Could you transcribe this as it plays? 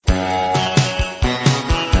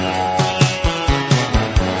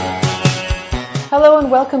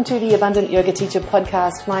welcome to the Abundant Yoga Teacher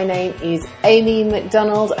podcast. My name is Amy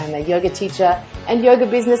McDonald. I'm a yoga teacher and yoga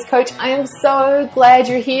business coach. I am so glad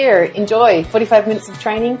you're here. Enjoy 45 minutes of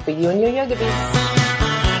training for you and your yoga business.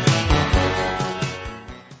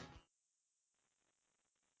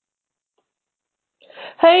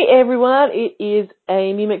 Hey everyone, it is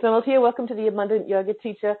Amy McDonald here. Welcome to the Abundant Yoga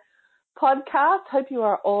Teacher podcast. Hope you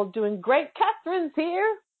are all doing great. Catherine's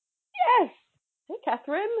here. Yes. Hey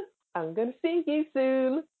Catherine, I'm going to see you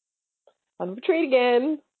soon on retreat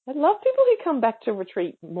again. I love people who come back to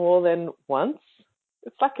retreat more than once.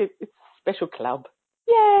 It's like it's a special club.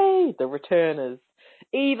 Yay, the returners.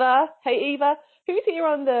 Eva, hey Eva, who's here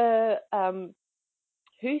on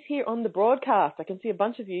the broadcast? I can see a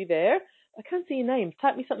bunch of you there. I can't see your names.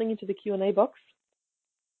 Type me something into the Q&A box.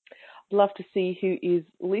 I'd love to see who is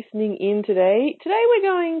listening in today. Today we're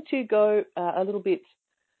going to go a little bit,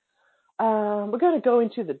 we're going to go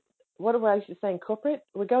into the, what am I actually saying, corporate?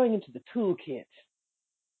 We're going into the toolkit.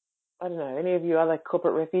 I don't know, any of you other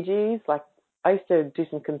corporate refugees? Like, I used to do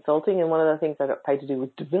some consulting, and one of the things I got paid to do was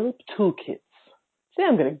develop toolkits. So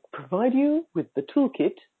I'm going to provide you with the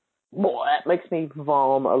toolkit. Boy, that makes me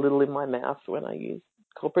vom a little in my mouth when I use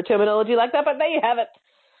corporate terminology like that, but there you have it.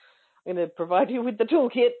 I'm going to provide you with the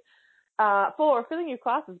toolkit for filling your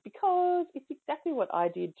classes, because it's exactly what I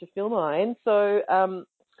did to fill mine. So,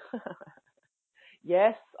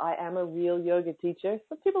 yes, I am a real yoga teacher.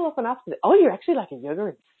 Some people often ask me, oh, you're actually like a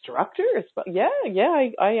yoga instructor? Yeah,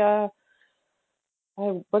 I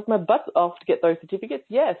worked my butt off to get those certificates.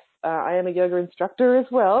 Yes, I am a yoga instructor as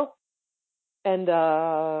well. And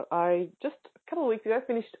I just a couple of weeks ago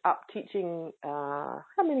finished up teaching, how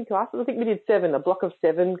many classes? I think we did 7, a block of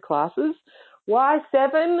 7 classes. Why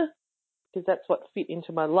 7? Because that's what fit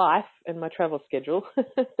into my life and my travel schedule.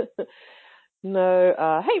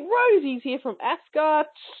 No, hey, Rosie's here from Ascot.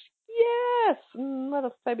 Yes,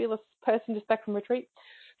 another fabulous person just back from retreat.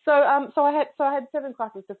 So I had 7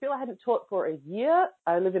 classes to fill. I hadn't taught for a year.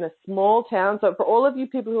 I live in a small town. So for all of you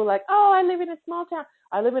people who are like, oh, I live in a small town.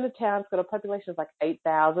 I live in a town. It's got a population of like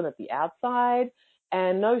 8,000 at the outside.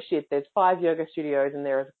 And no shit, there's 5 yoga studios, and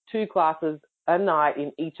there are 2 classes a night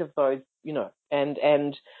in each of those, you know. And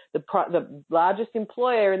the largest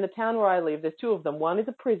employer in the town where I live, there's 2 of them. One is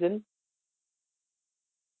a prison.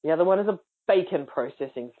 The other one is a bacon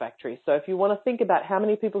processing factory. So if you want to think about how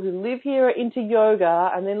many people who live here are into yoga,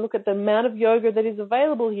 and then look at the amount of yoga that is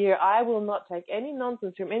available here, I will not take any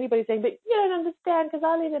nonsense from anybody saying, but you don't understand because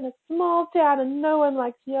I live in a small town and no one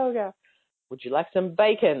likes yoga. Would you like some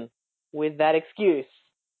bacon with that excuse?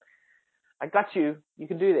 I got you. You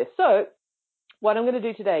can do this. So what I'm going to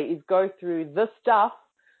do today is go through the stuff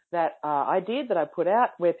that I did, that I put out,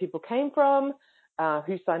 where people came from,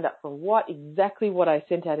 who signed up for what, exactly what I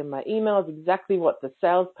sent out in my emails, exactly what the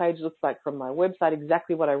sales page looks like from my website,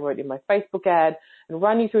 exactly what I wrote in my Facebook ad, and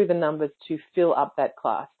run you through the numbers to fill up that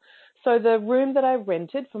class. So the room that I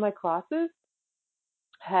rented for my classes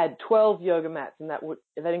had 12 yoga mats, and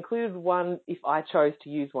that included one if I chose to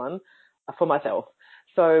use one for myself.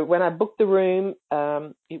 So when I booked the room,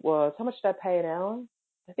 it was, how much did I pay an hour?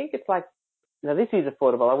 I think it's like, now, this is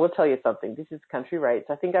affordable. I will tell you something. This is country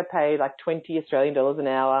rates. I think I paid like 20 Australian dollars an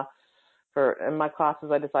hour for, in my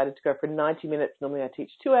classes. I decided to go for 90 minutes. Normally I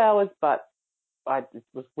teach 2 hours, but it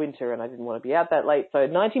was winter and I didn't want to be out that late. So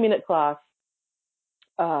 90-minute class.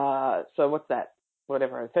 So what's that?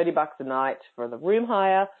 Whatever, $30 a night for the room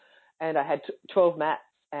hire. And I had 12 mats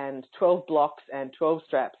and 12 blocks and 12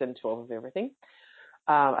 straps and 12 of everything.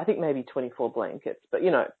 I think maybe 24 blankets, but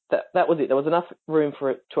you know, that was it. There was enough room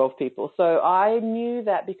for 12 people. So I knew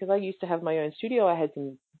that because I used to have my own studio, I had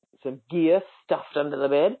some gear stuffed under the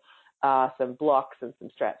bed, some blocks and some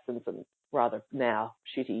straps and some rather now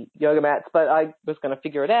shitty yoga mats, but I was going to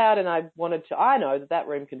figure it out, and I know that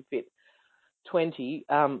room can fit 20,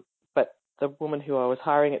 but the woman who I was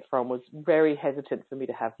hiring it from was very hesitant for me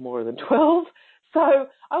to have more than 12. So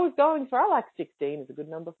I was going for, I like 16 is a good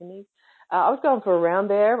number for me. I was going for around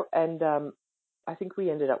there, and I think we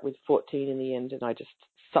ended up with 14 in the end, and I just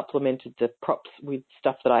supplemented the props with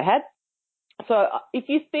stuff that I had. So if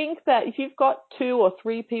you think that if you've got 2 or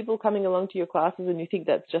 3 people coming along to your classes and you think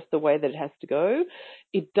that's just the way that it has to go,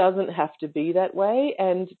 it doesn't have to be that way.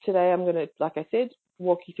 And today I'm going to, like I said,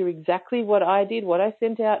 walk you through exactly what I did, what I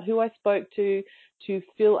sent out, who I spoke to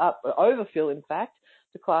fill up, or overfill, in fact,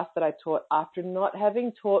 the class that I taught after not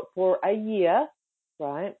having taught for a year,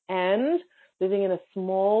 right, and living in a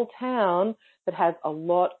small town that has a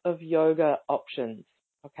lot of yoga options,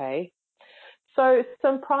 okay? So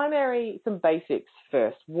some basics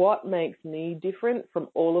first. What makes me different from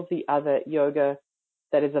all of the other yoga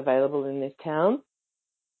that is available in this town?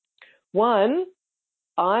 One,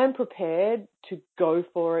 I'm prepared to go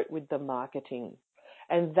for it with the marketing.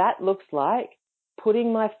 And that looks like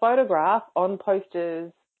putting my photograph on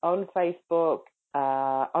posters, on Facebook,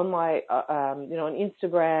 on my, on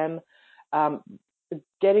Instagram,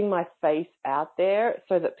 getting my face out there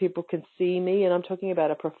so that people can see me. And I'm talking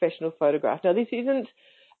about a professional photograph. Now, this isn't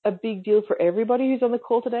a big deal for everybody who's on the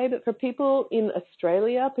call today, but for people in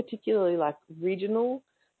Australia, particularly like regional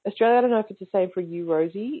Australia, I don't know if it's the same for you,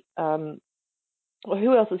 Rosie. Or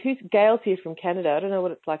who else is? Gail's here from Canada. I don't know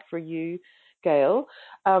what it's like for you, Gail.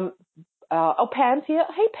 Pam's here.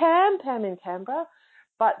 Hey, Pam in Canberra.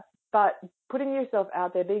 But putting yourself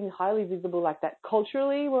out there, being highly visible like that,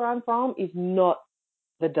 culturally where I'm from, is not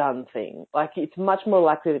the done thing. Like, it's much more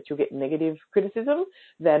likely that you'll get negative criticism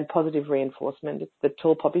than positive reinforcement. It's the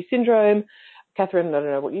tall poppy syndrome. Catherine, I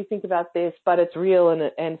don't know what you think about this, but it's real,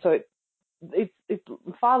 and so it's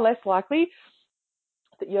far less likely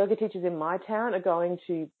that yoga teachers in my town are going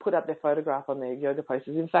to put up their photograph on their yoga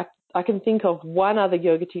posters. In fact, I can think of one other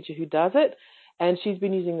yoga teacher who does it, and she's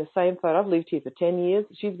been using the same photo. I've lived here for 10 years.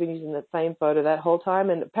 She's been using that same photo that whole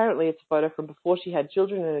time, and apparently it's a photo from before she had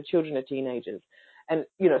children, and her children are teenagers. And,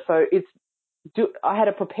 so I had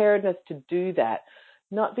a preparedness to do that,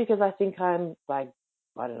 not because I think I'm like,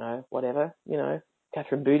 I don't know, whatever,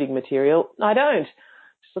 Catherine Booting material. I don't.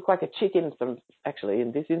 Just look like a chicken actually,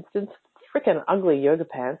 in this instance, freaking ugly yoga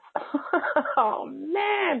pants. Oh,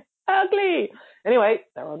 man, ugly. Anyway,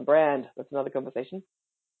 they're on brand. That's another conversation.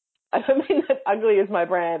 I don't mean that ugly is my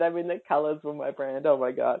brand. I mean that colors were my brand. Oh,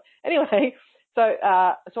 my God. Anyway, so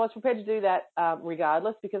I was prepared to do that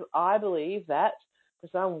regardless, because I believe that for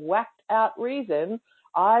some whacked out reason,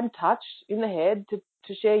 I'm touched in the head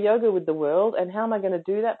to share yoga with the world. And how am I going to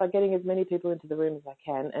do that? By getting as many people into the room as I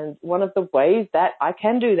can. And one of the ways that I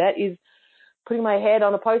can do that is putting my head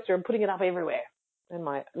on a poster and putting it up everywhere, and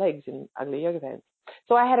my legs in ugly yoga pants.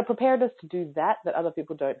 So I had a preparedness to do that other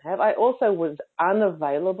people don't have. I also was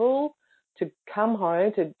unavailable to come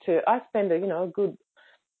home I spend a good,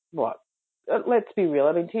 let's be real,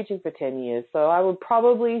 I've been teaching for 10 years, so I would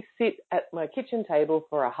probably sit at my kitchen table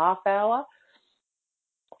for a half hour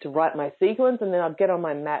to write my sequence, and then I'd get on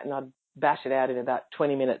my mat and I'd bash it out in about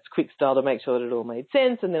 20 minutes, quick style, to make sure that it all made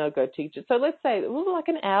sense, and then I'd go teach it. So let's say it was like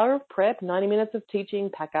an hour of prep, 90 minutes of teaching,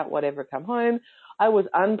 pack up, whatever, come home. I was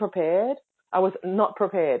unprepared. I was not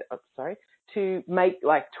prepared, to make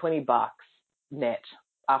like $20 net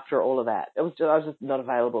after all of that. I was just not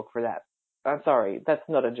available for that. I'm sorry, that's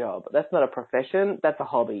not a job. That's not a profession. That's a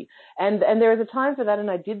hobby. And there is a time for that,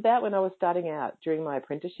 and I did that when I was starting out during my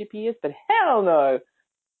apprenticeship years, but hell no.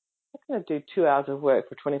 I'm going to do 2 hours of work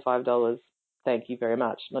for $25. Thank you very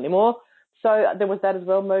much. Not anymore. So there was that as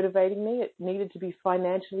well, motivating me. It needed to be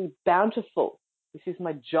financially bountiful. This is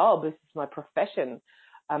my job. This is my profession.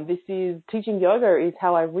 Teaching yoga is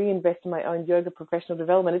how I reinvest in my own yoga professional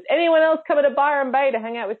development. Is anyone else coming to Byron Bay to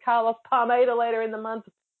hang out with Carlos Palmeda later in the month?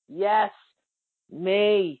 Yes,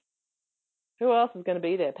 me. Who else is going to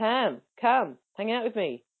be there? Pam, come, hang out with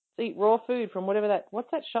me. Let's eat raw food from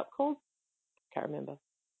what's that shop called? Can't remember.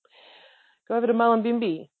 Go over to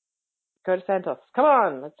Mullumbimby. Go to Santos. Come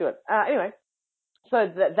on, let's do it. Anyway, so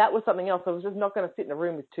that was something else. I was just not going to sit in a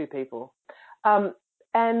room with two people. And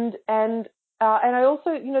I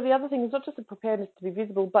also, the other thing is not just the preparedness to be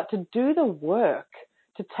visible, but to do the work,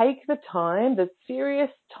 to take the time, the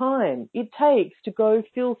serious time it takes to go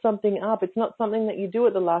fill something up. It's not something that you do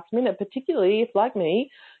at the last minute, particularly if, like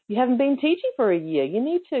me, you haven't been teaching for a year. You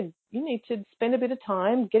need to spend a bit of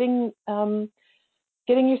time getting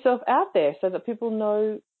yourself out there so that people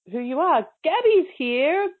know who you are. Gabby's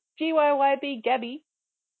here. GYYB Gabby.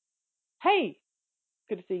 Hey,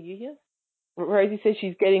 good to see you here. Rosie says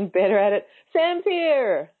she's getting better at it. Sam's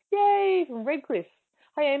here. Yay, from Redcliffe.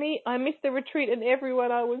 Hi, Amy. I missed the retreat and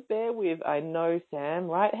everyone I was there with. I know, Sam,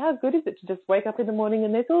 right? How good is it to just wake up in the morning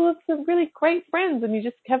and there's all of some really great friends and you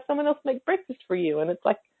just have someone else make breakfast for you and it's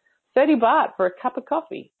like 30 baht for a cup of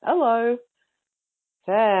coffee. Hello.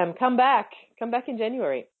 Sam, come back. Come back in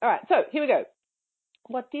January. All right, so here we go.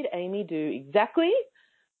 What did Amy do exactly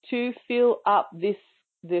to fill up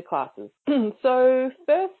the classes? So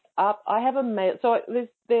first up, I have a mail. So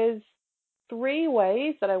there's 3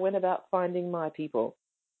 ways that I went about finding my people.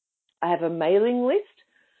 I have a mailing list.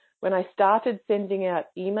 When I started sending out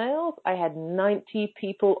emails, I had 90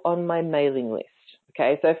 people on my mailing list.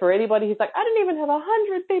 Okay, so for anybody who's like, I don't even have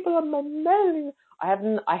 100 people on my mailing list,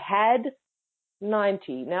 I had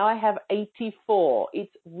 90. Now I have 84.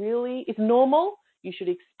 It's normal. You should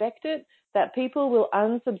expect it that people will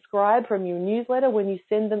unsubscribe from your newsletter when you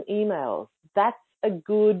send them emails. That's a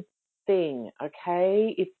good thing,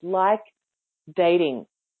 okay? It's like dating.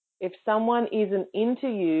 If someone isn't into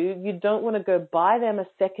you, you don't want to go buy them a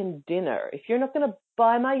second dinner. If you're not going to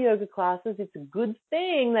buy my yoga classes, it's a good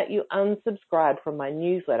thing that you unsubscribe from my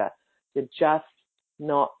newsletter. You're just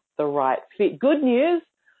not the right fit. Good news,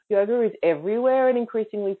 yoga is everywhere and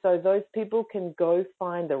increasingly so. Those people can go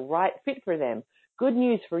find the right fit for them. Good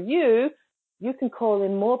news for you, you can call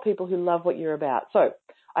in more people who love what you're about. So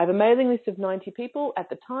I have a mailing list of 90 people at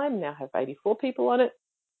the time, now have 84 people on it,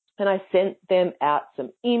 and I sent them out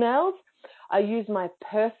some emails. I use my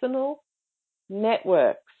personal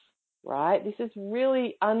networks, right? This is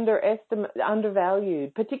really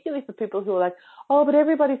undervalued, particularly for people who are like, oh, but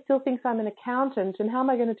everybody still thinks I'm an accountant, and how am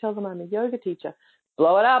I going to tell them I'm a yoga teacher?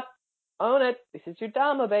 Blow it up. Own it. This is your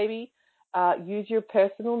dharma, baby. Use your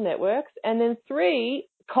personal networks. And then 3,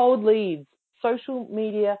 cold leads, social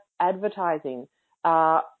media advertising.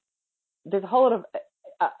 There's a whole lot of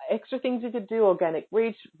extra things you could do, organic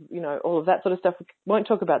reach, all of that sort of stuff. We won't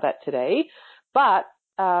talk about that today. But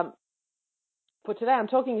for today, I'm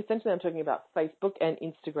talking about Facebook and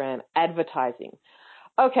Instagram advertising.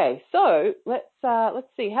 Okay, so let's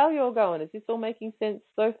see how are you all going. Is this all making sense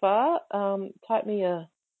so far? Type me a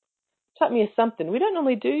something. We don't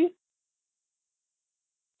normally do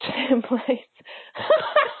templates.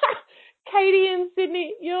 Katie in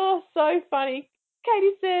Sydney, you're so funny.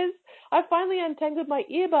 Katie says, I finally untangled my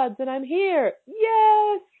earbuds and I'm here.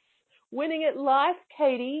 Yes! Winning at life,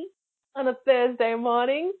 Katie, on a Thursday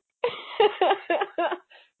morning.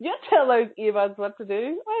 You tell those earbuds what to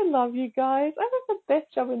do. I love you guys. I have the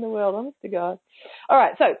best job in the world, honest to God. All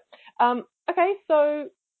right, so,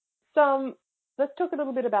 let's talk a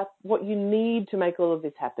little bit about what you need to make all of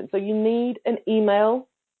this happen. So you need an email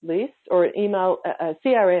list or an email, a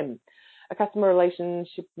CRM, a customer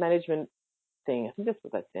relationship management thing. I think that's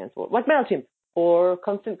what that stands for. Like MailChimp or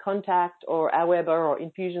Constant Contact or Aweber or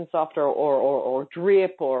Infusionsoft or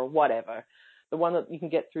Drip or whatever. The one that you can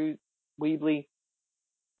get through Weebly.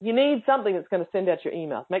 You need something that's going to send out your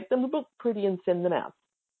emails. Make them look pretty and send them out.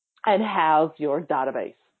 And house your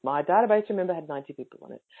database. My database, remember, had 90 people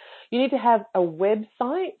on it. You need to have a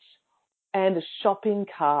website and a shopping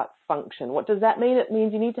cart function. What does that mean? It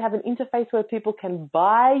means you need to have an interface where people can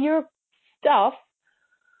buy your stuff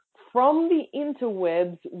from the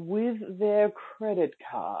interwebs with their credit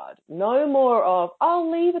card. No more of, I'll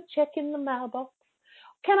leave a check in the mailbox.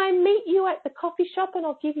 Can I meet you at the coffee shop and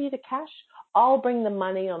I'll give you the cash? I'll bring the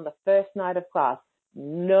money on the first night of class.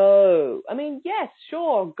 No. I mean, yes,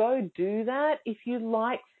 sure, go do that if you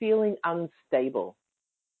like feeling unstable.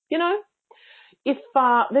 If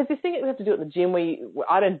there's this thing that we have to do at the gym where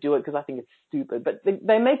I don't do it because I think it's stupid, but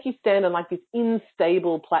they make you stand on like this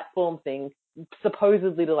unstable platform thing,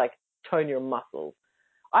 supposedly to like tone your muscles.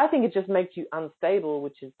 I think it just makes you unstable,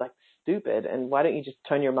 which is like stupid. And why don't you just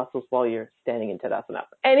tone your muscles while you're standing in Tadasana?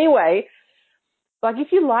 Anyway, like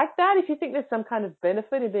if you like that, if you think there's some kind of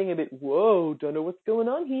benefit in being a bit, whoa, don't know what's going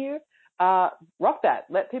on here, rock that.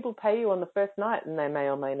 Let people pay you on the first night and they may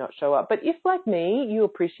or may not show up. But if, like me, you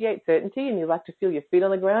appreciate certainty and you like to feel your feet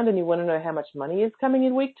on the ground and you want to know how much money is coming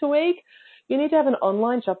in week to week, you need to have an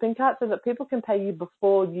online shopping cart so that people can pay you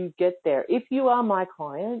before you get there. If you are my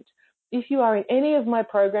client, if you are in any of my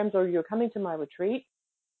programs or you're coming to my retreat,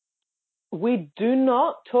 we do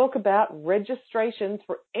not talk about registrations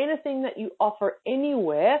for anything that you offer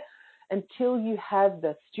anywhere until you have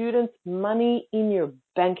the student's money in your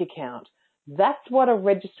bank account. That's what a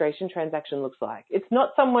registration transaction looks like. It's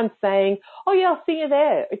not someone saying, oh yeah, I'll see you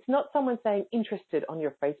there. It's not someone saying interested on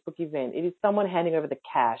your Facebook event. It is someone handing over the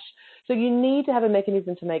cash. So you need to have a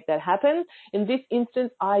mechanism to make that happen. In this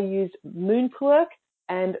instance, I used Moonclerk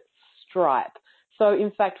and Stripe. So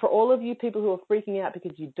in fact, for all of you people who are freaking out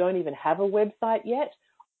because you don't even have a website yet,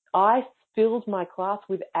 I filled my class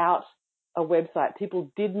without a website.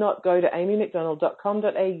 People did not go to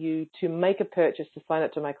amymcdonald.com.au to make a purchase to sign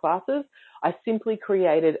up to my classes. I simply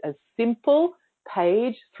created a simple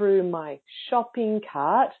page through my shopping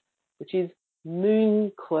cart, which is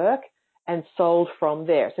Moonclerk, and sold from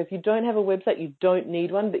there. So if you don't have a website, you don't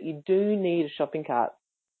need one, but you do need a shopping cart.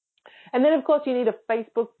 And then, of course, you need a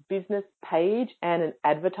Facebook business page and an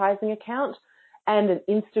advertising account and an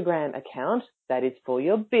Instagram account. That is for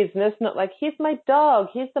your business, not like, here's my dog,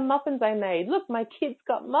 here's the muffins I made. Look, my kid's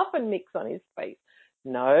got muffin mix on his face.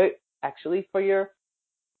 No, actually for your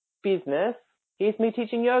business, here's me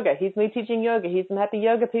teaching yoga, here's me teaching yoga, here's some happy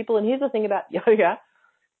yoga people, and here's the thing about yoga,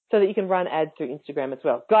 so that you can run ads through Instagram as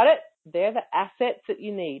well. Got it? They're the assets that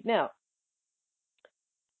you need. Now,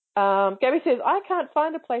 Gabby says, I can't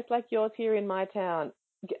find a place like yours here in my town.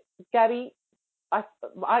 Gabby,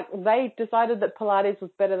 they decided that Pilates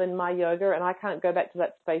was better than my yoga, and I can't go back to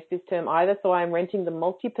that space this term either. So I'm renting the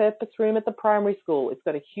multi-purpose room at the primary school. It's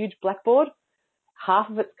got a huge blackboard. Half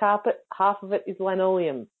of it's carpet, half of it is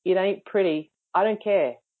linoleum. It ain't pretty. I don't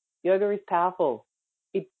care. Yoga is powerful.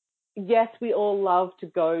 Yes, we all love to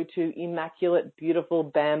go to immaculate, beautiful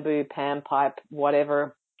bamboo, pan pipe,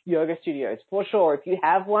 whatever yoga studios, for sure. If you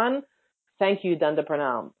have one, thank you, Danda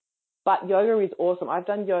Pranam. But yoga is awesome. I've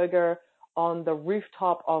done yoga on the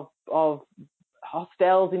rooftop of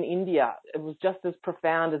hostels in India. It was just as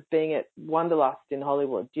profound as being at Wanderlust in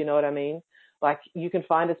Hollywood. Do you know what I mean? Like, you can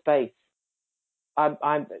find a space. I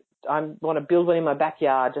want to build one in my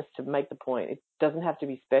backyard just to make the point. It doesn't have to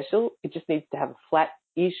be special. It just needs to have a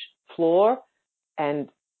flat-ish floor and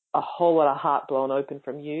a whole lot of heart blown open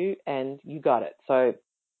from you, and you got it. So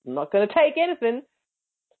I'm not going to take anything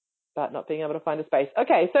but not being able to find a space.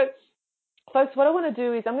 Okay, so folks, what I want to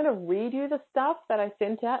do is I'm going to read you the stuff that I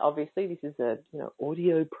sent out. Obviously, this is a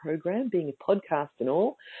audio program, being a podcast and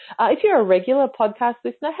all. If you're a regular podcast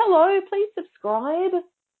listener, hello, please subscribe.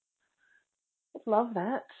 I'd love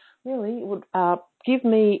that. Really, it would give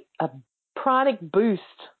me a pranic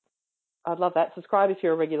boost. I'd love that. Subscribe if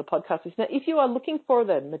you're a regular podcast listener. If you are looking for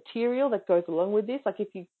the material that goes along with this, like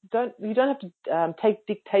if you don't have to take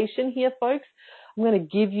dictation here, folks. I'm going to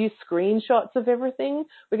give you screenshots of everything.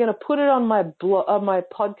 We're going to put it on my my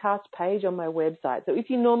podcast page on my website. So if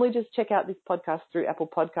you normally just check out this podcast through Apple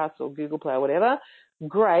Podcasts or Google Play or whatever,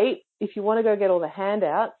 great. If you want to go get all the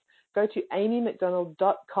handouts, go to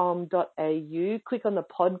amymcdonald.com.au, click on the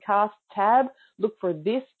podcast tab, look for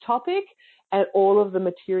this topic, and all of the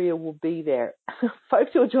material will be there.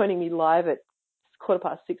 Folks who are joining me live at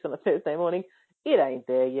 6:15 on a Thursday morning, it ain't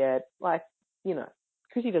there yet. Like,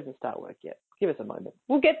 Chrissy doesn't start work yet. Give us a moment.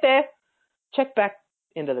 We'll get there. Check back,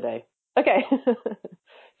 end of the day. Okay.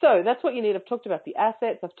 So that's what you need. I've talked about the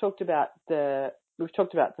assets. We've talked about the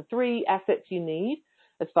 3 assets you need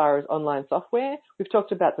as far as online software. We've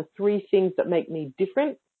talked about the 3 things that make me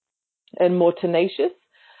different and more tenacious.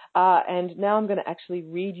 And now I'm going to actually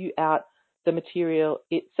read you out the material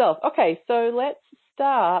itself. Okay, so let's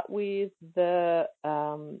start with the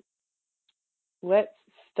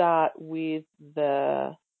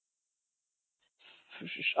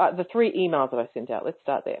 3 emails that I sent out. Let's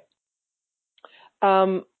start there.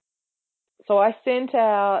 So I sent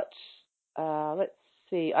out,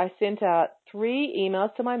 I sent out 3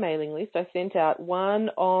 emails to my mailing list. I sent out one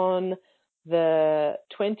on the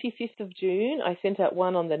 25th of June. I sent out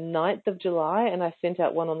one on the 9th of July, and I sent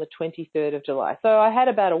out one on the 23rd of July. So I had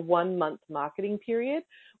about a 1-month marketing period.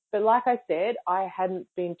 But like I said, I hadn't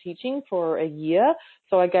been teaching for a year,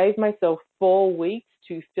 so I gave myself 4 weeks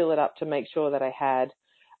to fill it up to make sure that I had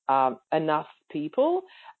enough people.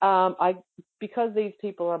 Because these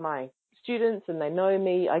people are my students and they know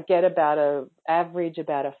me, I get about a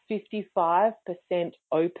 55%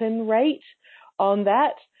 open rate on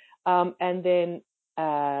that. And then,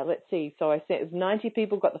 let's see, so I said it was 90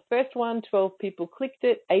 people got the first one, 12 people clicked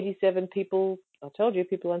it, 87 people, I told you,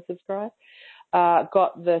 people unsubscribed,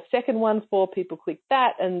 got the second one, 4 people clicked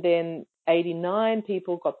that, and then 89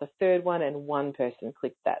 people got the third one and 1 person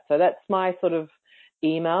clicked that. So that's my sort of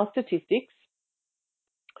email statistics.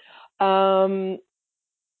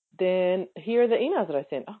 Then here are the emails that I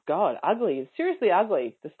sent. Oh God, ugly. It's seriously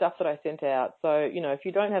ugly, the stuff that I sent out. So, if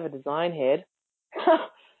you don't have a design head,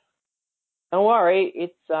 don't worry,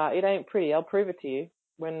 it ain't pretty. I'll prove it to you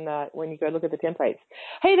when you go look at the templates.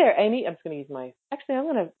 Hey there, Amy. I'm just going to use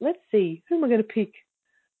let's see, who am I going to pick?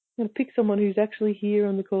 I'm going to pick someone who's actually here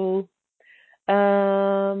on the call.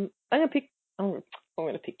 I'm going to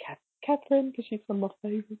pick Catherine because she's one of my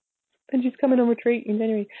favorites. And she's coming on retreat in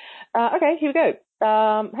January. Okay, here we go.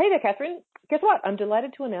 Hey there, Catherine. Guess what? I'm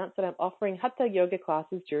delighted to announce that I'm offering Hatha Yoga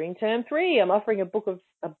classes during term 3. I'm offering a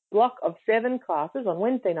block of 7 classes on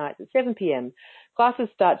Wednesday nights at 7 p.m. Classes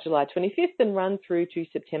start July 25th and run through to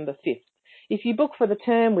September 5th. If you book for the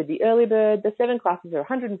term with the early bird, the 7 classes are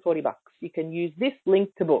 $140. You can use this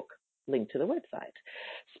link to book. Link to the website.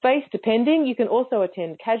 Space depending, you can also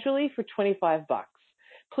attend casually for $25.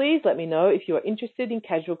 Please let me know if you are interested in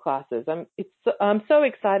casual classes. I'm so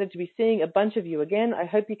excited to be seeing a bunch of you again. I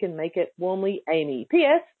hope you can make it. Warmly, Amy.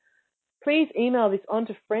 P.S. Please email this on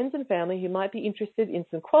to friends and family who might be interested in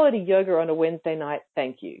some quality yoga on a Wednesday night.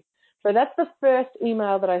 Thank you. So that's the first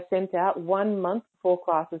email that I sent out 1 month before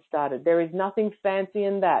classes started. There is nothing fancy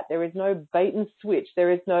in that. There is no bait and switch. There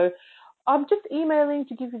is no, I'm just emailing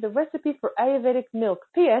to give you the recipe for Ayurvedic milk.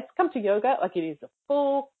 P.S. Come to yoga like it is a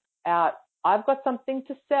full out. I've got something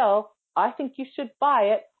to sell. I think you should buy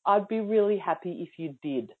it. I'd be really happy if you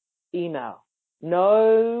did. Email.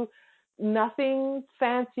 No Nothing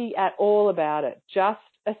fancy at all about it. Just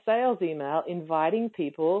a sales email inviting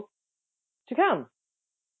people to come.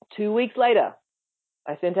 2 weeks later,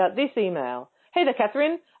 I sent out this email. Hey there,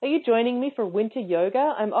 Catherine. Are you joining me for winter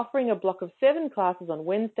yoga? I'm offering a block of 7 classes on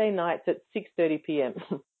Wednesday nights at 6:30 p.m.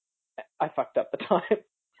 I fucked up the time.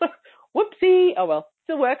 Whoopsie. Oh, well,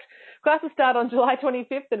 still works. Classes start on July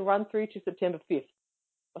 25th and run through to September 5th.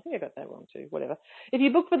 I think I got that wrong too, whatever. If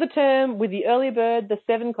you book for the term with the early bird, the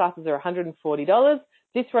 7 classes are $140.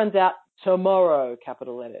 This runs out tomorrow,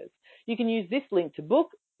 capital letters. You can use this link to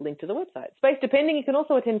book, link to the website. Space depending, you can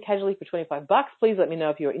also attend casually for $25. Please let me know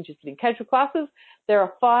if you're interested in casual classes. There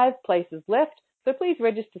are 5 places left, so please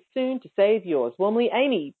register soon to save yours. Warmly,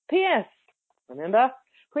 Amy. P.S. Remember,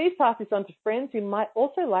 please pass this on to friends who might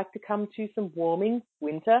also like to come to some warming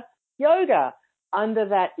winter yoga. Under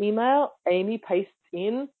that email, Amy pastes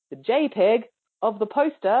in the JPEG of the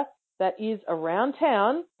poster that is around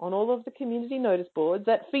town on all of the community notice boards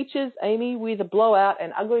that features Amy with a blowout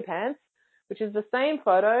and ugly pants, which is the same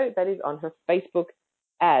photo that is on her Facebook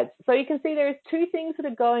ads. So you can see there is 2 things that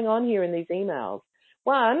are going on here in these emails.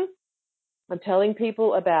 One, I'm telling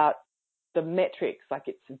people about the metrics, like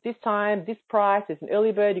it's this time, this price, there's an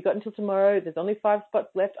early bird, you've got until tomorrow, there's only 5 spots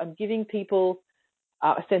left. I'm giving people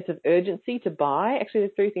a sense of urgency to buy. Actually,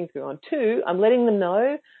 there's 3 things going on. 2, I'm letting them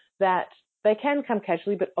know that they can come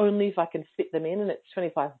casually, but only if I can fit them in, and it's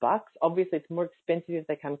 $25. Obviously, it's more expensive if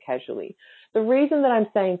they come casually. The reason that I'm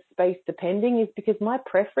saying space depending is because my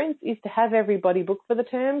preference is to have everybody book for the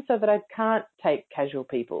term so that I can't take casual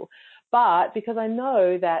people. But because I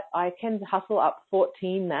know that I can hustle up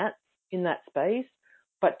 14 mats in that space,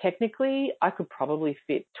 but technically I could probably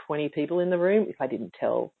fit 20 people in the room if I didn't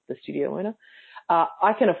tell the studio owner.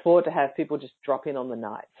 I can afford to have people just drop in on the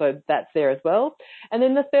night. So that's there as well. And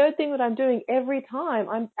then the third thing that I'm doing every time,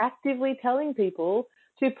 I'm actively telling people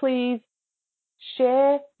to please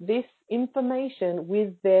share this information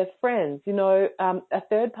with their friends. You know, a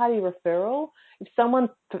third-party referral, if someone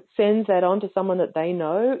sends that on to someone that they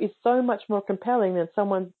know, is so much more compelling than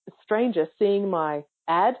someone, a stranger, seeing my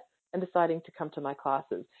ad and deciding to come to my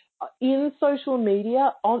classes. In social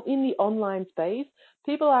media, in the online space,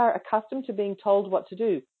 people are accustomed to being told what to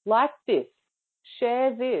do. Like this,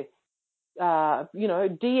 share this,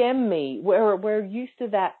 DM me. We're used to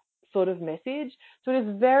that sort of message. So it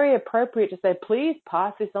is very appropriate to say, please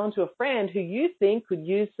pass this on to a friend who you think could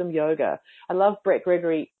use some yoga. I love Brett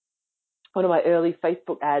Gregory. One of my early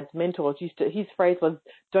Facebook ads mentors his phrase was,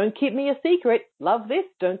 don't keep me a secret. Love this.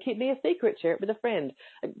 Don't keep me a secret. Share it with a friend.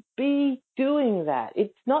 Be doing that.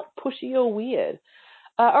 It's not pushy or weird.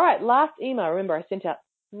 All right. Last email. Remember, I sent out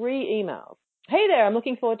 3 emails. Hey there. I'm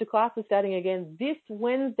looking forward to classes starting again this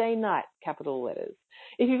Wednesday night, capital letters.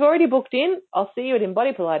 If you've already booked in, I'll see you at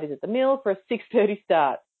Embody Pilates at the Mill for a 6:30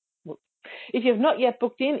 start. If you've not yet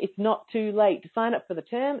booked in, it's not too late. To sign up for the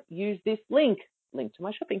term, use this link to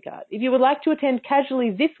my shopping cart. If you would like to attend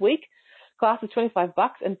casually this week, class is $25,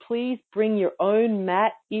 and please bring your own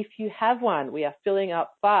mat if you have one. We are filling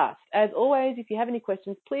up fast. As always, if you have any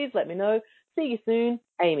questions, please let me know. See you soon,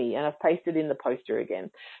 Amy. And I've pasted in the poster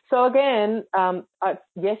again. So again,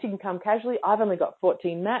 yes, you can come casually. I've only got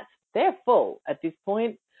 14 mats. They're full at this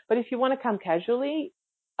point. But if you want to come casually,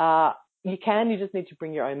 you can. You just need to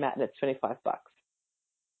bring your own mat, and it's $25.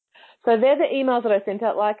 So they're the emails that I sent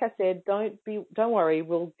out. Like I said, don't worry.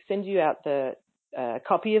 We'll send you out the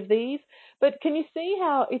copy of these. But can you see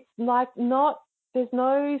how it's like there's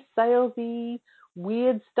no salesy,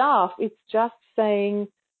 weird stuff. It's just saying,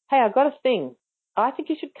 hey, I've got a thing. I think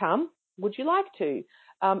you should come. Would you like to?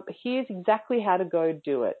 Here's exactly how to go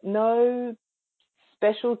do it. No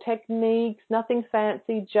special techniques, nothing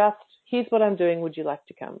fancy, just here's what I'm doing. Would you like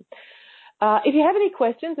to come? If you have any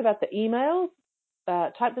questions about the emails,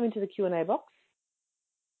 type them into the Q&A box.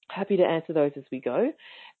 Happy to answer those as we go.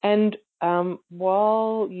 And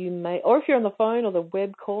while you may, or if you're on the phone or the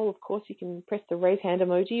web call, of course, you can press the raise hand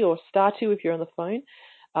emoji or *2 if you're on the phone.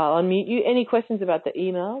 I'll unmute you. Any questions about the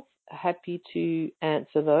emails? Happy to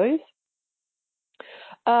answer those.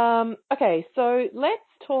 Okay, so let's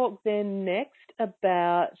talk then next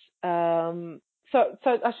about, so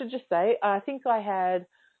I should just say, I think I had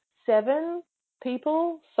 7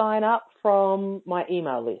 people sign up from my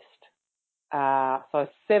email list. So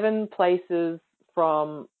 7 places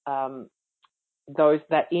from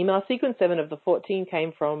that email sequence. 7 of the 14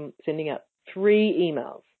 came from sending out 3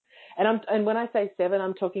 emails. And when I say 7,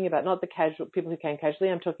 I'm talking about not the casual people who came casually.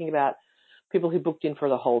 I'm talking about people who booked in for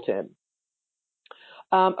the whole term.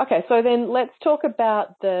 Okay, so then let's talk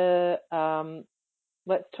about the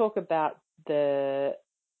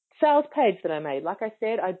sales page that I made. Like I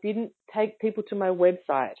said, I didn't take people to my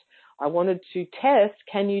website. I wanted to test,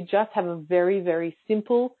 can you just have a very, very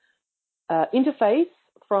simple interface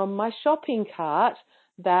from my shopping cart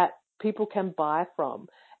that people can buy from?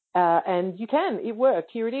 And you can. It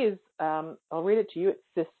worked. Here it is. I'll read it to you. It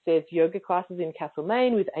just says yoga classes in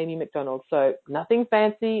Castlemaine with Amy McDonald. So nothing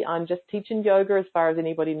fancy. I'm just teaching yoga as far as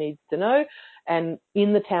anybody needs to know, and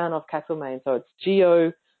in the town of Castlemaine. So it's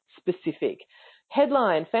geo-specific.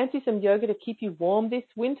 Headline, fancy some yoga to keep you warm this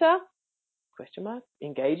winter? Question mark.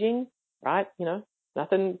 Engaging, right? You know,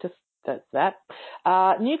 nothing, just that's that.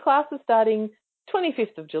 New classes starting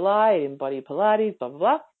 25th of July in Body Pilates, blah, blah,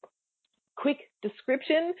 blah. Quick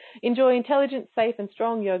description. Enjoy intelligent, safe and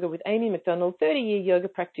strong yoga with Amy McDonald, 30-year yoga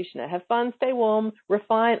practitioner. Have fun, stay warm,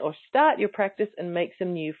 refine or start your practice and make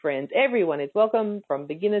some new friends. Everyone is welcome, from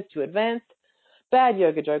beginners to advanced. Bad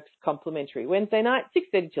yoga jokes complimentary. Wednesday night,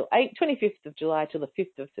 6:30 till 8, 25th of July till the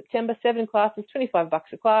 5th of September. 7 classes,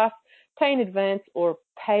 $25 a class. Pay in advance or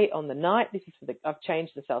pay on the night. This is for I've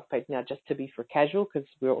changed the sales page now just to be for casual because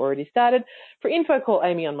we're already started. For info, call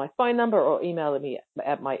Amy on my phone number or email me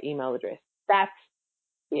at my email address. That's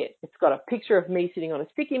it. It's got a picture of me sitting on a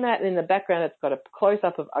sticky mat, and in the background it's got a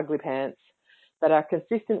close-up of ugly pants that are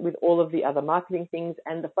consistent with all of the other marketing things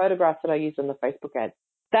and the photographs that I used on the Facebook ad.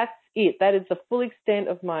 That's it. That is the full extent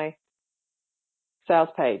of my sales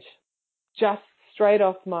page, just straight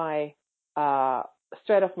off my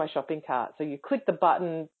shopping cart. So you click the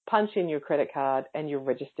button, punch in your credit card, and you're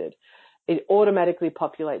registered. It automatically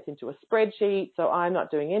populates into a spreadsheet, so I'm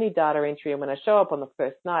not doing any data entry, and when I show up on the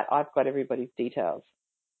first night, I've got everybody's details.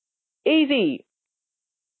 Easy.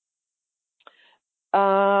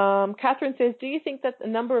 Catherine says, do you think that the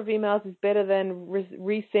number of emails is better than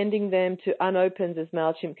resending them to unopened as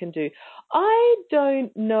MailChimp can do? I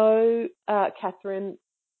don't know, Catherine,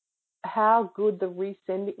 how good the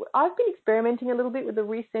resending. I've been experimenting a little bit with the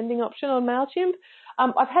resending option on MailChimp.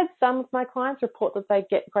 I've had some of my clients report that they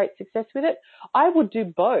get great success with it. I would do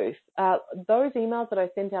both. Those emails that I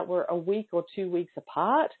sent out were a week or 2 weeks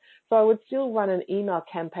apart, so I would still run an email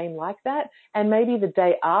campaign like that. And maybe the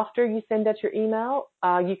day after you send out your email,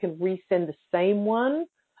 you can resend the same one.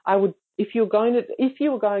 I would, if you were going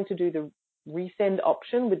to do the resend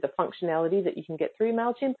option with the functionality that you can get through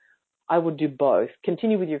MailChimp, I would do both.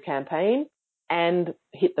 Continue with your campaign and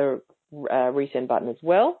hit the resend button as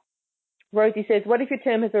well. Rosie says, what if your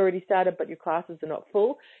term has already started but your classes are not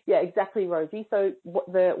full? Yeah, exactly, Rosie. So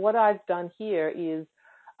what I've done here is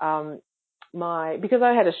because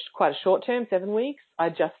I had quite a short term, 7 weeks, I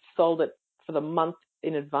just sold it for the month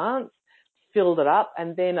in advance, filled it up,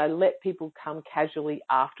 and then I let people come casually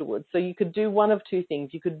afterwards. So you could do one of two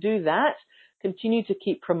things. You could do that, continue to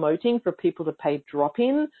keep promoting for people to pay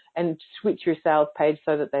drop-in and switch your sales page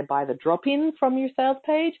so that they buy the drop-in from your sales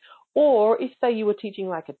page. Or if, say, you were teaching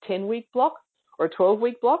like a 10-week block or a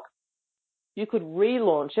 12-week block, you could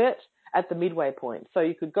relaunch it at the midway point. So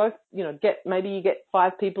you could go, maybe you get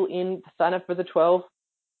 5 people in to sign up for the 12,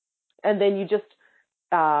 and then you just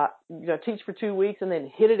teach for 2 weeks and then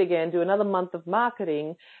hit it again, do another month of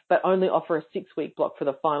marketing, but only offer a 6-week block for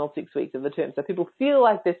the final 6 weeks of the term. So people feel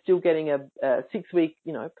like they're still getting a 6-week,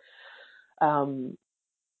 a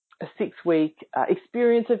 6-week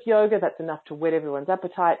experience of yoga. That's enough to whet everyone's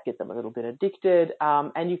appetite, get them a little bit addicted,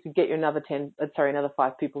 and you could get your another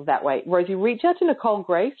 5 people that way. Rosie, reach out to Nicole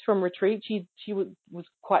Grace from Retreat. She was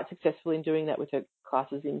quite successful in doing that with her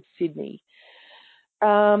classes in Sydney.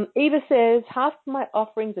 Eva says, half of my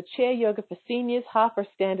offerings are chair yoga for seniors, half are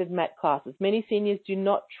standard mat classes. Many seniors do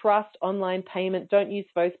not trust online payment, don't use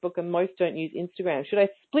Facebook, and most don't use Instagram. Should I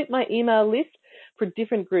split my email list for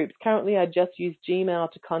different groups? Currently, I just use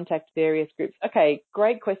Gmail to contact various groups. Okay,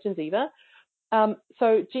 great questions, Eva.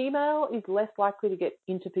 So Gmail is less likely to get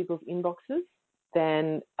into people's inboxes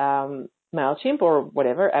than MailChimp or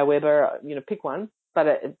whatever, Aweber, pick one, but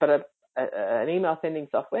an email sending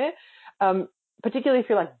software. Particularly if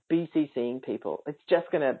you're like BCCing people, it's just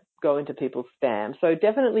going to go into people's spam. So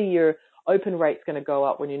definitely your open rate's going to go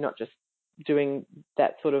up when you're not just doing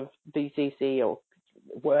that sort of BCC or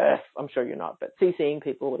worse. I'm sure you're not, but CCing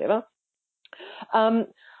people or whatever.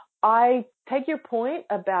 I take your point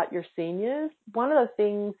about your seniors. One of the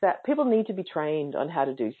things that people need to be trained on how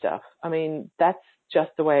to do stuff. I mean, that's just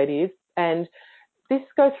the way it is. And this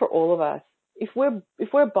goes for all of us. If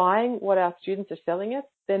we're buying what our students are selling us,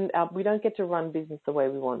 then we don't get to run business the way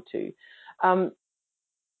we want to.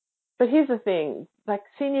 But here's the thing, like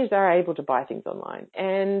seniors are able to buy things online,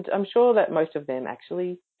 and I'm sure that most of them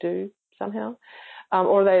actually do somehow,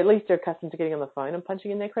 or they at least are accustomed to getting on the phone and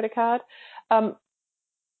punching in their credit card.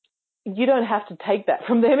 You don't have to take that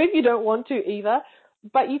from them if you don't want to either,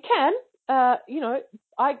 but you can.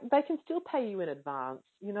 they can still pay you in advance.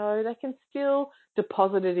 You know, they can still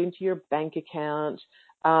deposit it into your bank account.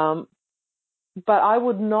 But I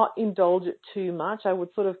would not indulge it too much. I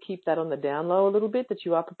would sort of keep that on the down low a little bit, that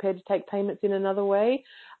you are prepared to take payments in another way.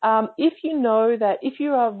 If you know that, if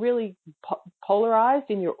you are really polarized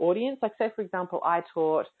in your audience, like say, for example, I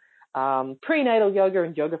taught prenatal yoga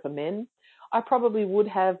and yoga for men, I probably would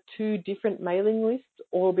have 2 different mailing lists,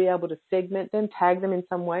 or be able to segment them, tag them in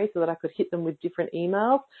some way so that I could hit them with different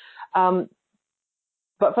emails.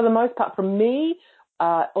 But for the most part, for me,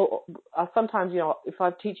 or sometimes, you know, if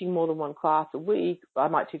I'm teaching more than one class a week, I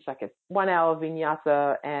might teach like a 1-hour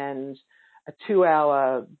vinyasa and a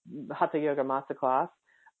 2-hour hatha yoga masterclass.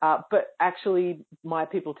 But actually, my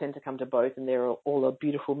people tend to come to both, and they're all a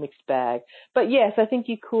beautiful mixed bag. But yes, I think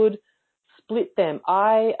you could split them.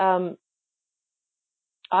 I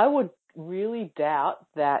would really doubt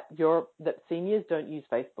that seniors don't use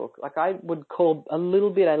Facebook. Like, I would call a little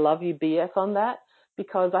bit I love you BS on that,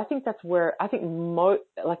 because I think that's where I think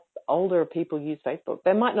older people use Facebook.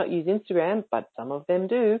 They might not use Instagram, but some of them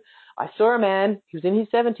do. I saw a man, he was in his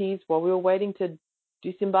 70s, while we were waiting to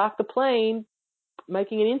disembark the plane,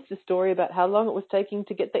 making an Insta story about how long it was taking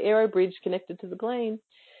to get the aero bridge connected to the plane.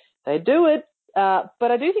 They do it.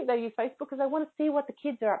 But I do think they use Facebook because they want to see what the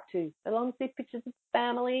kids are up to. They want to see pictures of the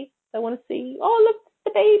family. They want to see, oh, look,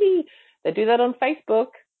 the baby. They do that on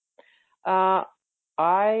Facebook. I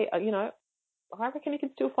reckon you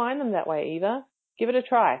can still find them that way, Eva. Give it a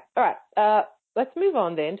try. All right. Let's move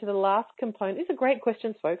on then to the last component. These are great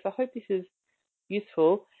questions, folks. I hope this is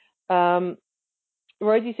useful.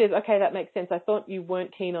 Rosie says, okay, that makes sense. I thought you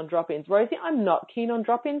weren't keen on drop-ins. Rosie, I'm not keen on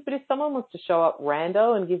drop-ins, but if someone wants to show up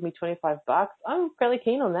rando and give me $25, I'm fairly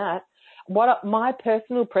keen on that. My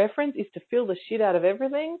personal preference is to fill the shit out of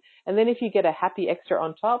everything, and then if you get a happy extra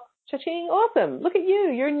on top, cha-ching, awesome. Look at you.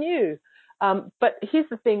 You're new. But here's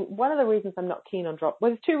the thing. One of the reasons I'm not keen on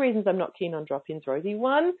there's 2 reasons I'm not keen on drop-ins, Rosie.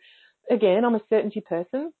 One, again, I'm a certainty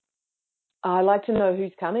person. I like to know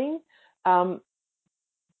who's coming.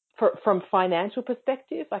 From financial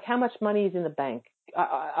perspective, like how much money is in the bank.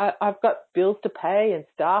 I've got bills to pay and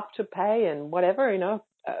staff to pay and whatever,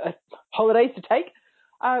 holidays to take.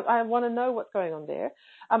 I want to know what's going on there.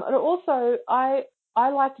 And also, I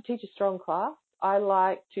like to teach a strong class. I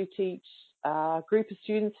like to teach a group of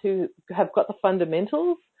students who have got the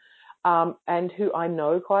fundamentals and who I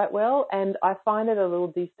know quite well. And I find it a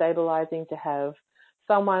little destabilizing to have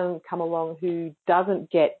someone come along who doesn't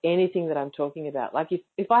get anything that I'm talking about. Like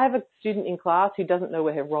if I have a student in class who doesn't know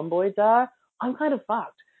where her rhomboids are, I'm kind of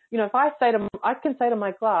fucked. If I can say to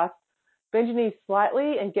my class, bend your knees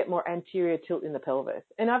slightly and get more anterior tilt in the pelvis.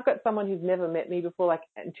 And I've got someone who's never met me before, like,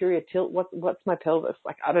 anterior tilt, what's my pelvis?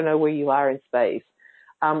 Like, I don't know where you are in space.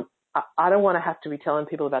 I don't want to have to be telling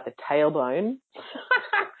people about the tailbone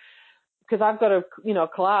because I've got a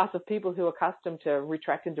class of people who are accustomed to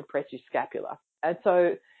retract and depress your scapula. And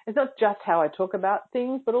so it's not just how I talk about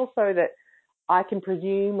things, but also that I can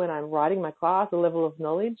presume when I'm writing my class a level of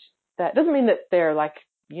knowledge. That doesn't mean that they're like,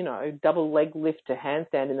 double leg lift to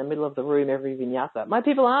handstand in the middle of the room every vinyasa. My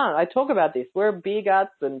people aren't. I talk about this. We're beer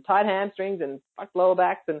guts and tight hamstrings and fucked lower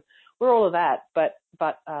backs, and we're all of that. But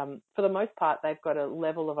for the most part, they've got a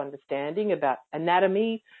level of understanding about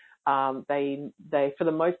anatomy. They for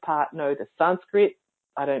the most part know the Sanskrit.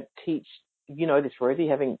 I don't teach, this, Rosie,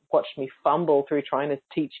 having watched me fumble through trying to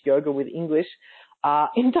teach yoga with English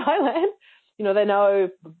in Thailand. They know,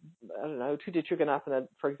 I don't know, Tutu Trikonasana,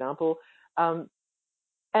 for example.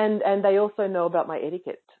 And they also know about my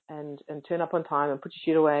etiquette and turn up on time and put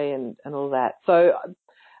your shit away and all that. So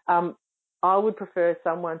I would prefer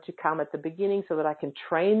someone to come at the beginning so that I can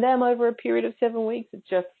train them over a period of 7 weeks. It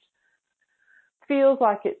just feels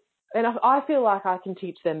like and I feel like I can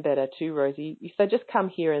teach them better too, Rosie. If they just come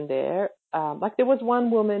here and there, like there was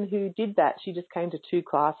one woman who did that. She just came to 2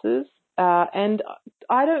 classes, and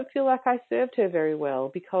I don't feel like I served her very well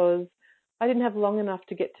because I didn't have long enough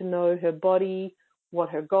to get to know her body, what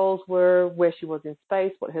her goals were, where she was in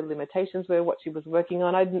space, what her limitations were, what she was working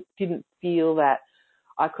on. I didn't feel that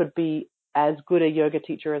I could be as good a yoga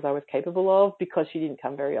teacher as I was capable of because she didn't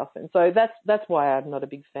come very often. So that's why I'm not a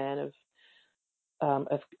big fan of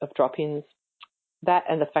drop-ins. That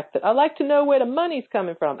and the fact that I like to know where the money's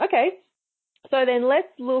coming from. Okay, so then let's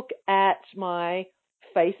look at my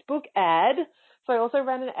Facebook ad. So I also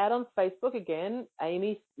ran an ad on Facebook again.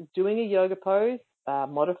 Amy's doing a yoga pose,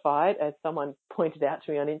 modified, as someone pointed out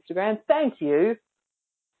to me on Instagram. Thank you.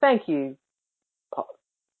 What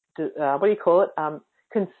do you call it?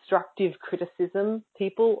 Constructive criticism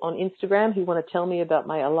people on Instagram who want to tell me about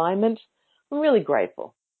my alignment. I'm really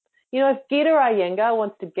grateful. You know, if Gita Iyengar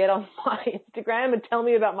wants to get on my Instagram and tell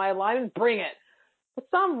me about my alignment, bring it. But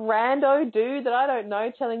some rando dude that I don't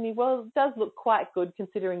know telling me, well, it does look quite good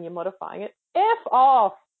considering you're modifying it. F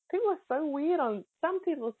off. Some people are so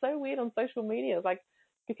weird on social media. It's like,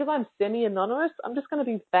 because I'm semi-anonymous, I'm just going to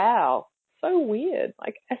be foul. So weird.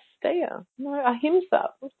 Like, Astea. No,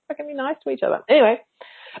 ahimsa. Let's fucking be nice to each other. Anyway,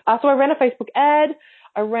 so I ran a Facebook ad.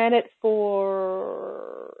 I ran it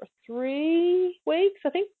for 3 weeks, I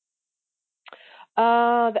think.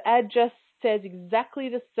 The ad just says exactly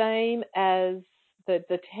the same as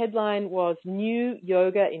the headline was New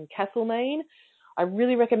Yoga in Castlemaine. I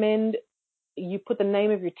really recommend you put the name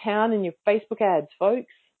of your town in your Facebook ads,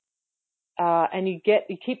 folks. And you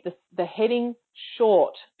keep the heading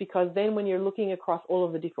short, because then when you're looking across all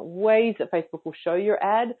of the different ways that Facebook will show your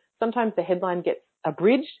ad, sometimes the headline gets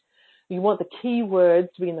abridged. You want the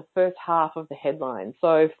keywords to be in the first half of the headline.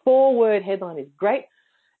 So 4-word headline is great,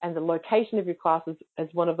 and the location of your classes is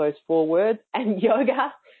one of those 4 words, and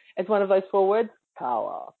yoga is one of those 4 words,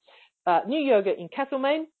 power. New yoga in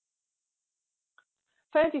Castlemaine.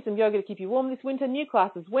 Fancy some yoga to keep you warm this winter? New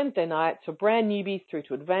classes Wednesday nights for brand newbies through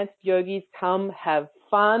to advanced yogis. Come have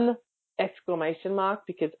fun! !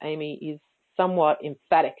 Because Amy is somewhat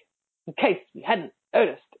emphatic, in case you hadn't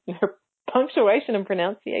noticed, in her punctuation and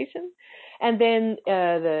pronunciation. And then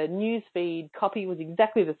the news feed copy was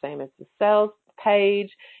exactly the same as the sales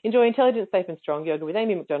page. Enjoy intelligent, safe and strong yoga with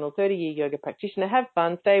Amy McDonald, 30-year yoga practitioner. Have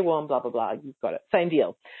fun, stay warm, blah, blah, blah. You've got it. Same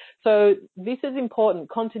deal. So this is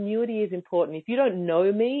important. Continuity is important. If you don't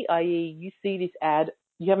know me, i.e. you see this ad,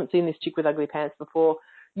 you haven't seen this chick with ugly pants before,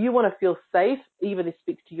 you want to feel safe, either this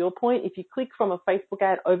speaks to your point. If you click from a Facebook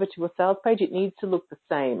ad over to a sales page, it needs to look the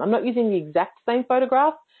same. I'm not using the exact same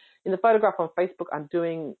photograph. In the photograph on Facebook, I'm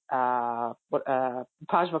doing Ushita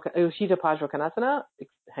Pajvakanasana.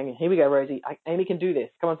 Hang on, here we go, Rosie. Amy can do this.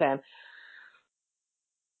 Come on, Sam.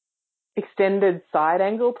 Extended side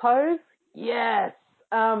angle pose. Yes.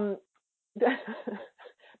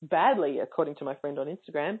 Badly, according to my friend on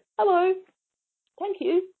Instagram. Hello. Thank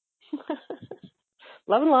you.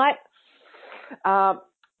 Love and light.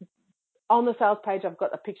 On the sales page, I've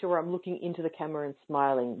got a picture where I'm looking into the camera and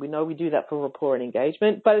smiling. We know we do that for rapport and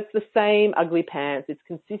engagement, but it's the same ugly pants. It's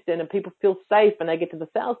consistent, and people feel safe when they get to the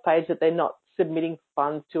sales page that they're not submitting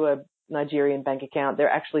funds to a Nigerian bank account. They're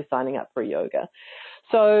actually signing up for yoga.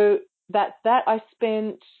 So that's that. I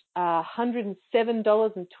spent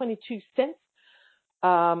 $107.22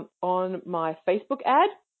 on my Facebook ad.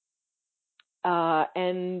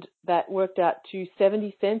 And that worked out to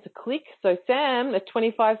 70 cents a click. So Sam, at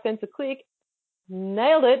 25 cents a click,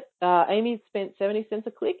 nailed it. Amy spent 70 cents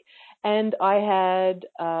a click, and I had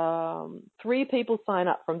 3 people sign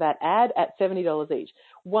up from that ad at $70 each.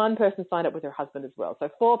 1 person signed up with her husband as well. So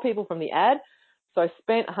 4 people from the ad. So I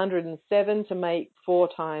spent 107 to make 4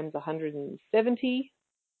 times 170,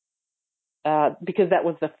 because that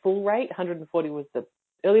was the full rate. 140 was the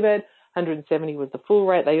early bird. 170 was the full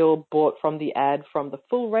rate. They all bought from the ad from the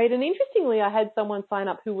full rate. And interestingly, I had someone sign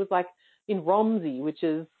up who was like in Romsey, which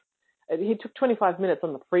is, he took 25 minutes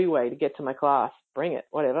on the freeway to get to my class. Bring it,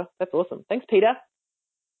 whatever. That's awesome. Thanks, Peter.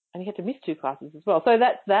 And he had to miss 2 classes as well. So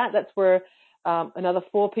that's that. That's where another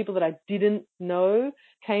 4 people that I didn't know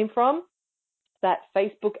came from that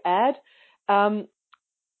Facebook ad. And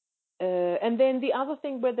then the other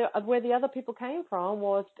thing where the other people came from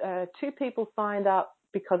was 2 people signed up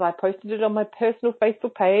because I posted it on my personal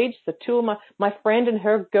Facebook page. So 2 of my friend and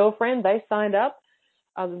her girlfriend, they signed up.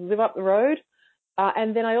 I live up the road.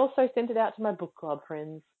 And then I also sent it out to my book club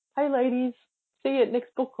friends. Hey, ladies, see you at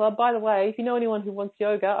next book club. By the way, if you know anyone who wants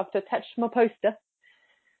yoga, I've attached my poster.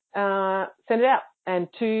 Send it out. And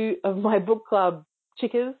 2 of my book club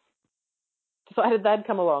chickers decided they'd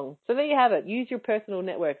come along. So there you have it. Use your personal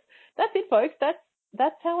networks. That's it, folks.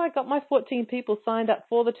 That's how I got my 14 people signed up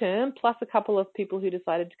for the term, plus a couple of people who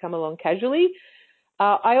decided to come along casually.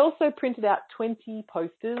 I also printed out 20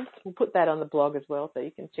 posters. We'll put that on the blog as well, so you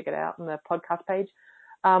can check it out on the podcast page.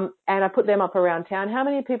 And I put them up around town. How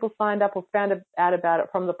many people signed up or found out about it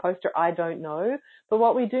from the poster, I don't know. But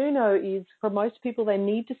what we do know is for most people, they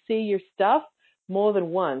need to see your stuff more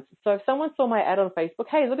than once. So if someone saw my ad on Facebook,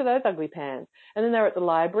 hey, look at those ugly pants, and then they're at the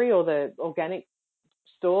library or the organic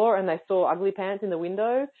store and they saw ugly pants in the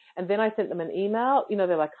window, and then I sent them an email,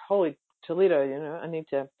 they're like, holy Toledo,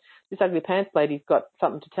 this ugly pants lady's got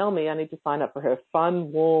something to tell me. I need to sign up for her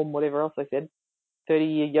fun, warm, whatever else I said,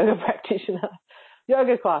 30-year yoga practitioner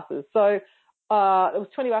yoga classes. So it was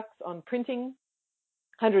 $20 on printing,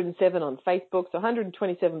 107 on Facebook, so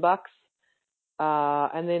 $127.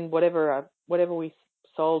 And then whatever we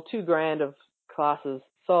sold, $2,000 of classes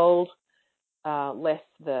sold. less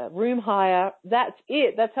the room hire. That's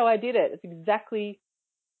it. That's how I did it. It's exactly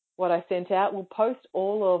what I sent out. We'll post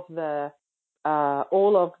all of the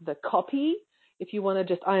copy. If you want to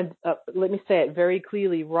just, let me say it very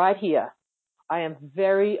clearly right here. I am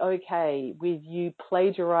very okay with you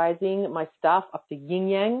plagiarizing my stuff up to yin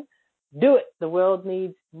yang. Do it. The world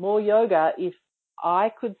needs more yoga. If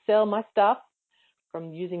I could sell my stuff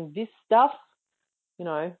from using this stuff, you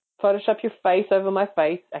know, Photoshop your face over my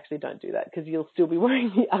face. Actually, don't do that because you'll still be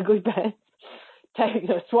wearing the ugly pants.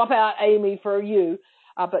 Swap out Amy for you.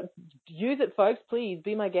 But use it, folks. Please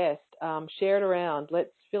be my guest. Share it around.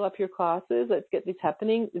 Let's fill up your classes. Let's get this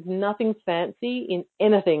happening. There's nothing fancy in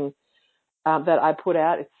anything that I put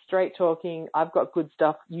out. It's straight talking. I've got good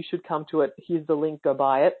stuff. You should come to it. Here's the link. Go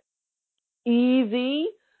buy it. Easy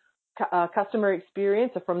customer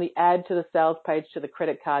experience, from the ad to the sales page to the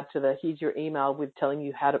credit card to the here's your email with telling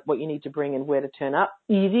you what you need to bring and where to turn up.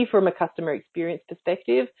 Easy from a customer experience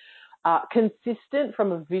perspective. Consistent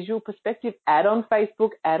from a visual perspective. Ad on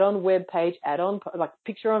Facebook, ad on web page, ad on like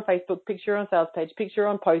picture on Facebook, picture on sales page, picture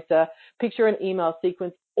on poster, picture and email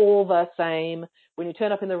sequence, all the same. When you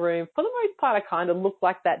turn up in the room, for the most part, I kind of look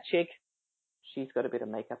like that chick. She's got a bit of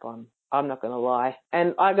makeup on. I'm not going to lie.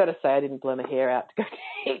 And I got to say, I didn't blow my hair out to go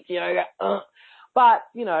teach yoga. But,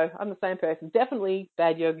 you know, I'm the same person. Definitely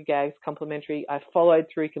Bad Yoga Gags complimentary. I followed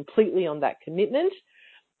through completely on that commitment.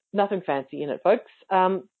 Nothing fancy in it, folks.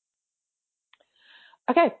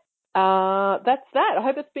 Okay, that's that. I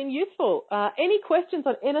hope it's been useful. Any questions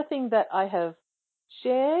on anything that I have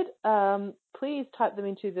shared, please type them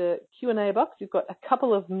into the Q&A box. We've got a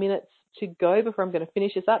couple of minutes to go before I'm going to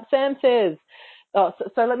finish this up. Sam says, so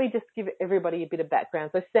let me just give everybody a bit of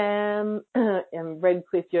background. So Sam and Red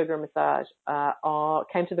Cliff Yoga and Massage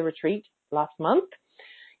came to the retreat last month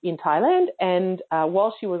in Thailand, and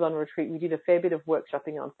while she was on retreat, we did a fair bit of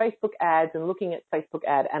workshopping on Facebook ads and looking at Facebook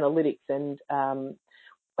ad analytics and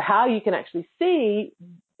how you can actually see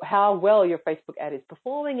how well your Facebook ad is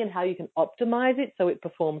performing and how you can optimize it so it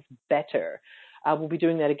performs better. We'll be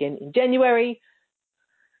doing that again in January.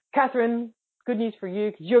 Catherine, good news for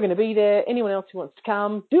you because you're going to be there. Anyone else who wants to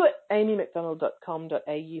come, do it.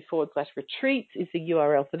 amymcdonald.com.au/retreats is the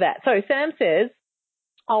URL for that. So Sam says,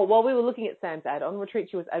 while we were looking at Sam's ad on retreat,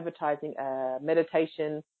 she was advertising a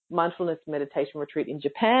mindfulness meditation retreat in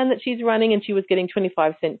Japan that she's running, and she was getting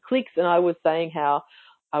 25-cent clicks. And I was saying how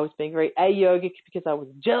I was being very yogic because I was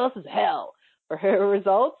jealous as hell for her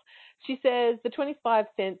results. She says the 25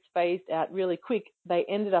 cents phased out really quick. They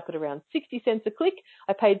ended up at around 60 cents a click.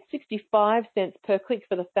 I paid 65 cents per click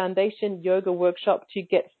for the foundation yoga workshop to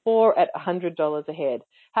get 4 at $100 a head.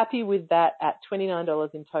 Happy with that at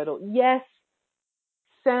 $29 in total. Yes,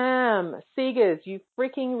 Sam Seegers, you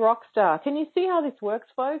freaking rock star. Can you see how this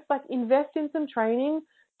works, folks? Like, invest in some training.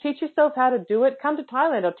 Teach yourself how to do it. Come to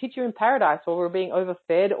Thailand. I'll teach you in paradise while we're being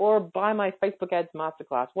overfed, or buy my Facebook ads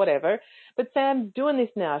masterclass, whatever. But Sam's doing this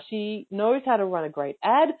now. She knows how to run a great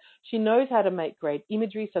ad. She knows how to make great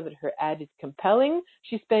imagery so that her ad is compelling.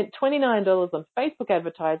 She spent $29 on Facebook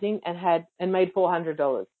advertising and made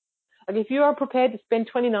 $400. Like, if you are prepared to spend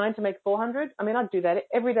 $29 to make $400, I mean, I'd do that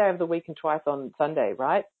every day of the week and twice on Sunday,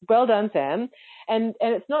 right? Well done, Sam. And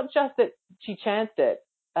it's not just that she chanced it.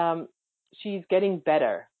 She's getting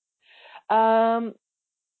better.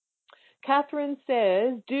 Catherine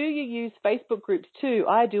says, do you use Facebook groups too?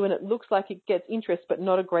 I do, and it looks like it gets interest, but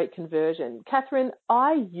not a great conversion. Catherine,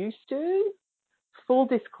 I used to. Full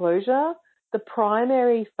disclosure, the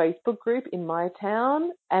primary Facebook group in my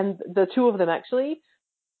town, and the two of them actually,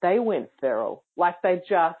 they went feral. Like, they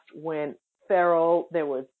just went feral. There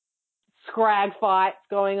was scrag fights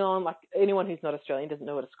going on. Like, anyone who's not Australian doesn't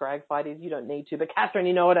know what a scrag fight is. You don't need to. But Catherine,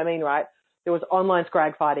 you know what I mean, right? There was online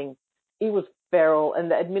scrag fighting. It was feral,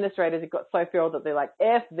 and the administrators, it got so feral that they're like,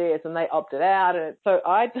 F this, and they opted out. And so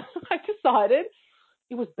I decided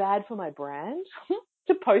it was bad for my brand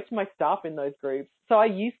to post my stuff in those groups. So I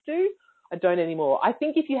used to. I don't anymore. I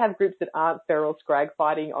think if you have groups that aren't feral scrag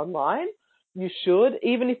fighting online, you should,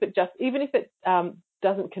 even if it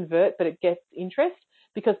doesn't convert, but it gets interest,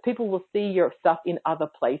 because people will see your stuff in other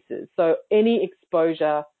places. So any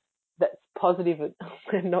exposure that's positive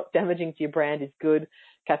and not damaging to your brand is good.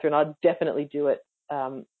 Catherine, I'd definitely do it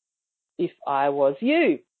if I was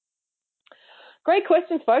you. Great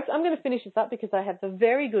questions, folks. I'm going to finish this up because I have the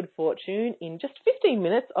very good fortune in just 15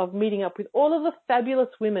 minutes of meeting up with all of the fabulous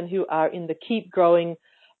women who are in the Keep Growing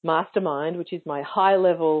Mastermind, which is my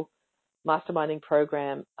high-level masterminding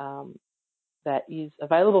program that is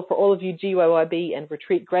available for all of you GYYB and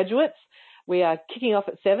retreat graduates. We are kicking off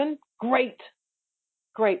at 7. Great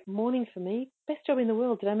great morning for me. Best job in the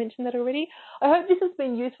world. Did I mention that already? I hope this has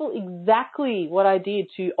been useful. Exactly what I did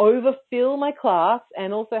to overfill my class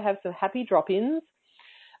and also have some happy drop-ins.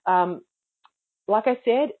 Like I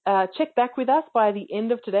said, check back with us by the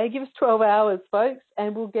end of today. Give us 12 hours, folks,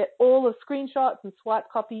 and we'll get all the screenshots and swipe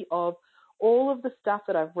copy of all of the stuff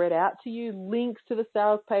that I've read out to you, links to the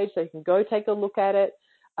sales page so you can go take a look at it.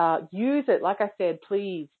 Use it. Like I said,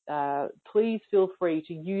 please feel free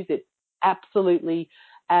to use it absolutely,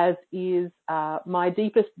 as is my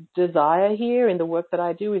deepest desire here in the work that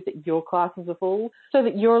I do, is that your classes are full so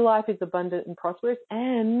that your life is abundant and prosperous,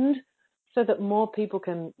 and so that more people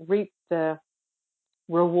can reap the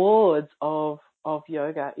rewards of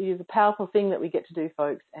yoga. It is a powerful thing that we get to do,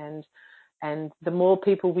 folks, and the more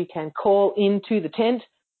people we can call into the tent,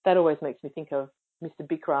 that always makes me think of Mr.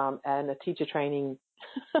 Bikram and a teacher training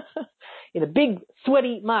in a big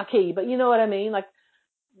sweaty marquee. But you know what I mean? Like,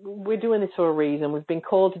 we're doing this for a reason. We've been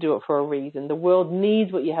called to do it for a reason. The world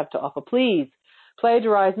needs what you have to offer. Please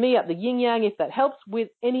plagiarize me up the yin yang if that helps with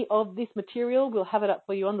any of this material. We'll have it up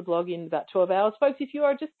for you on the blog in about 12 hours. Folks, if you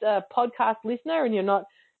are just a podcast listener and you're not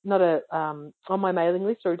on my mailing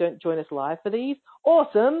list, or don't join us live for these,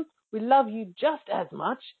 awesome. We love you just as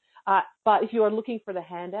much. But if you are looking for the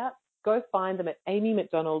handout, go find them at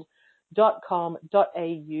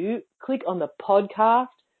amymcdonald.com.au. Click on the podcast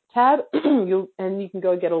tab, and you can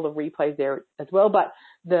go get all the replays there as well. But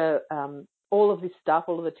all of this stuff,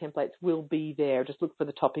 all of the templates will be there. Just look for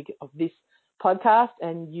the topic of this podcast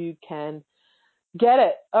and you can get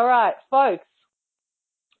it. All right, folks.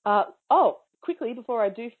 Quickly, before I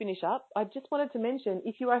do finish up, I just wanted to mention,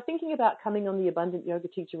 if you are thinking about coming on the Abundant Yoga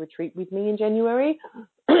Teacher Retreat with me in January,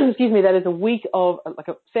 excuse me, that is a week of, like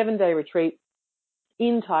a 7-day retreat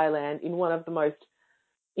in Thailand, in one of the most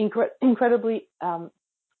incredibly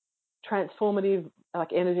transformative,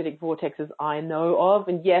 like, energetic vortexes I know of.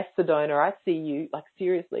 And yes, Sedona, I see you, like,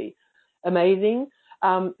 seriously amazing.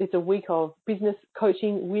 It's a week of business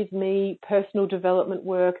coaching with me, personal development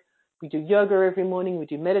work. We do yoga every morning. We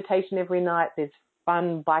do meditation every night. There's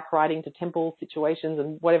fun bike riding to temple situations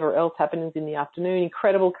and whatever else happens in the afternoon.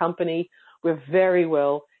 Incredible company. We're very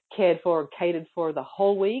well cared for and catered for the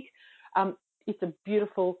whole week. It's a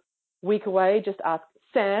beautiful week away. Just ask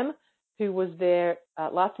Sam, who was there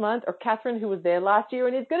last month, or Catherine, who was there last year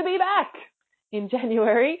and is going to be back in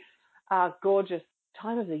January. Gorgeous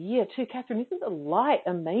time of the year too. Catherine, isn't the light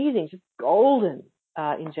amazing? Just golden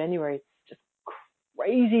in January. It's just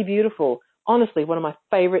crazy beautiful. Honestly, one of my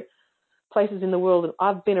favorite places in the world, and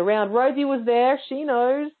I've been around. Rosie was there. She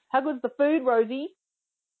knows. How good's the food, Rosie?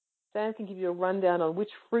 Sam can give you a rundown on which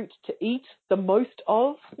fruit to eat the most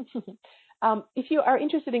of. If you are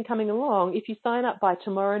interested in coming along, if you sign up by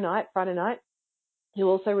tomorrow night, Friday night, you'll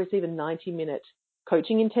also receive a 90-minute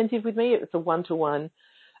coaching intensive with me. It's a one-to-one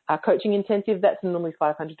coaching intensive. That's a normally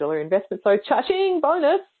 $500 investment. So, cha-ching,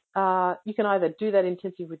 bonus. You can either do that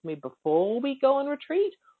intensive with me before we go on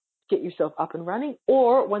retreat, get yourself up and running,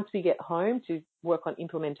 or once we get home to work on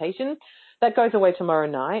implementation. That goes away tomorrow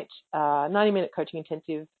night. 90-minute coaching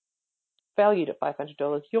intensive, valued at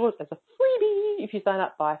 $500, yours as a freebie if you sign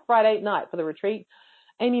up by Friday night for the retreat.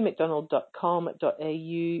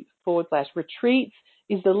 amymcdonald.com.au/retreats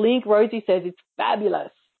is the link. Rosie says it's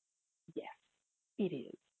fabulous. Yes, it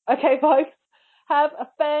is. Okay, folks, have a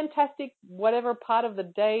fantastic whatever part of the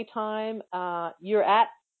daytime you're at.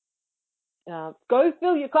 Go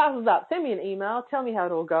fill your classes up. Send me an email. Tell me how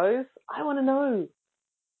it all goes. I want to know.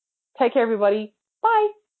 Take care, everybody. Bye.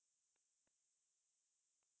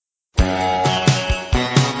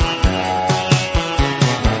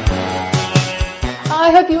 I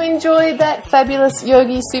hope you enjoyed that fabulous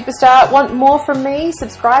yogi superstar. Want more from me?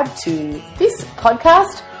 Subscribe to this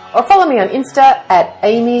podcast or follow me on Insta at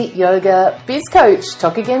Amy Yoga Biz Coach.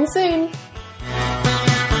 Talk again soon.